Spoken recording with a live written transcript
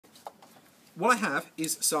what I have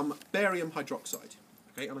is some barium hydroxide.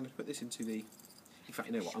 Okay, and I'm going to put this into the... In fact,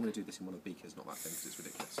 you know what? I'm going to do this in one of the beakers, not that thing, because it's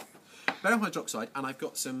ridiculous. Barium hydroxide, and I've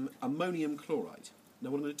got some ammonium chloride.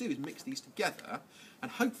 Now what I'm going to do is mix these together,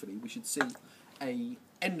 and hopefully we should see a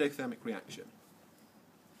endothermic reaction.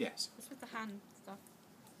 Yes. What's with the hand stuff?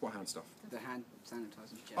 What hand stuff? The hand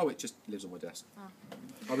sanitizer. Oh, it just lives on my desk.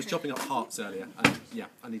 Oh. I was chopping up hearts earlier, and yeah,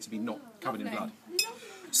 I need to be not covered in blood.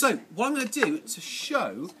 So, what I'm going to do to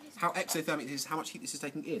show how exothermic this is, how much heat this is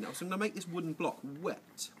taking in, I'm going to make this wooden block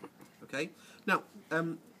wet. Okay? Now,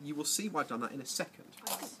 you will see why I've done that in a second.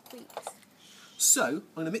 Sweet. So, I'm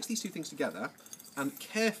going to mix these two things together, and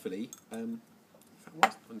carefully... in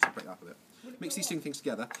fact, I need to break that up a bit. Mix these two things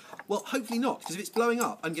together. Well, hopefully not, because if it's blowing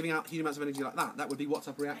up and giving out huge amounts of energy like that, that would be what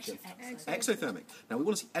type of reaction? Exothermic. Now, we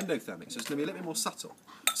want to see endothermic, so it's going to be a little bit more subtle.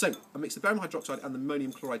 So, I mix the barium hydroxide and the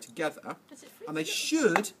ammonium chloride together, and they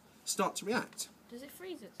should start to react. Does it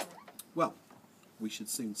freeze it? Well, we should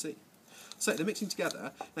soon see. So they're mixing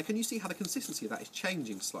together. Now, can you see how the consistency of that is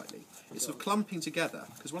changing slightly? It's sort of clumping together,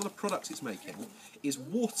 because one of the products it's making is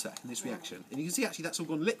water in this reaction. And you can see actually that's all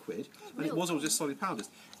gone liquid, and it was all just solid powders.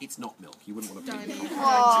 It's not milk. You wouldn't want to put it in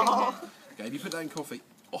coffee. Okay, if you put that in coffee,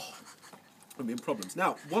 oh, there'll be problems.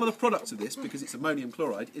 Now, one of the products of this, because it's ammonium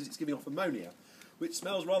chloride, is it's giving off ammonia, which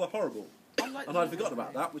smells rather horrible. And I'd forgotten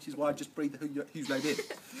about that, which is why I just breathed the huge load in.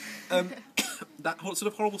 That sort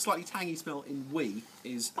of horrible, slightly tangy smell in wee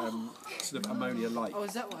is sort of ammonia-like. Oh,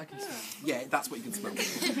 is that what I can smell? Yeah, that's what you can smell.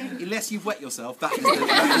 Unless you've wet yourself, that is the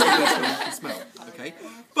best one you can smell. Okay,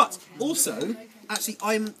 but also, actually,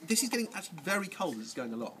 this is getting actually very cold as it's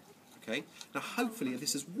going along. Okay, now hopefully, if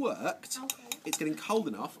this has worked, it's getting cold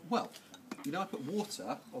enough. Well, you know, I put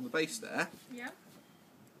water on the base there. Yeah.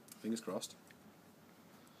 Fingers crossed.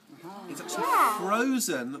 It's actually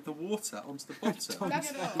frozen the water onto the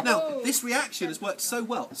bottom. Now, this reaction has worked so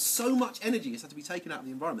well, so much energy has had to be taken out of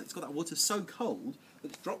the environment. It's got that water so cold that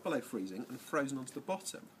it's dropped below freezing and frozen onto the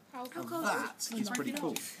bottom. How And cold? that is pretty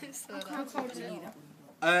cool. How cold is it?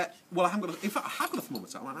 Well, I haven't got. In fact, I have got a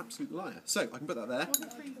thermometer. I'm an absolute liar. So I can put that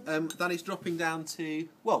there. That is dropping down to.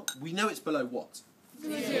 Well, we know it's below what?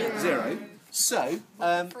 0. So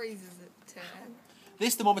freezes at 10.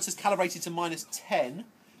 this thermometer is calibrated to -10.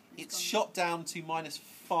 It's shot down to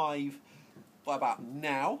 -5 by about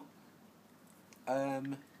now,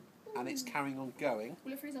 and it's carrying on going.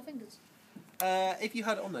 Will it freeze our fingers? If you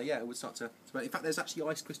had it on there, yeah, it would start to. In fact, there's actually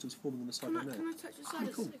ice crystals forming on the side of the nail. Can I touch the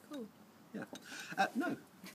side? Cool. It's so cool. Yeah. No.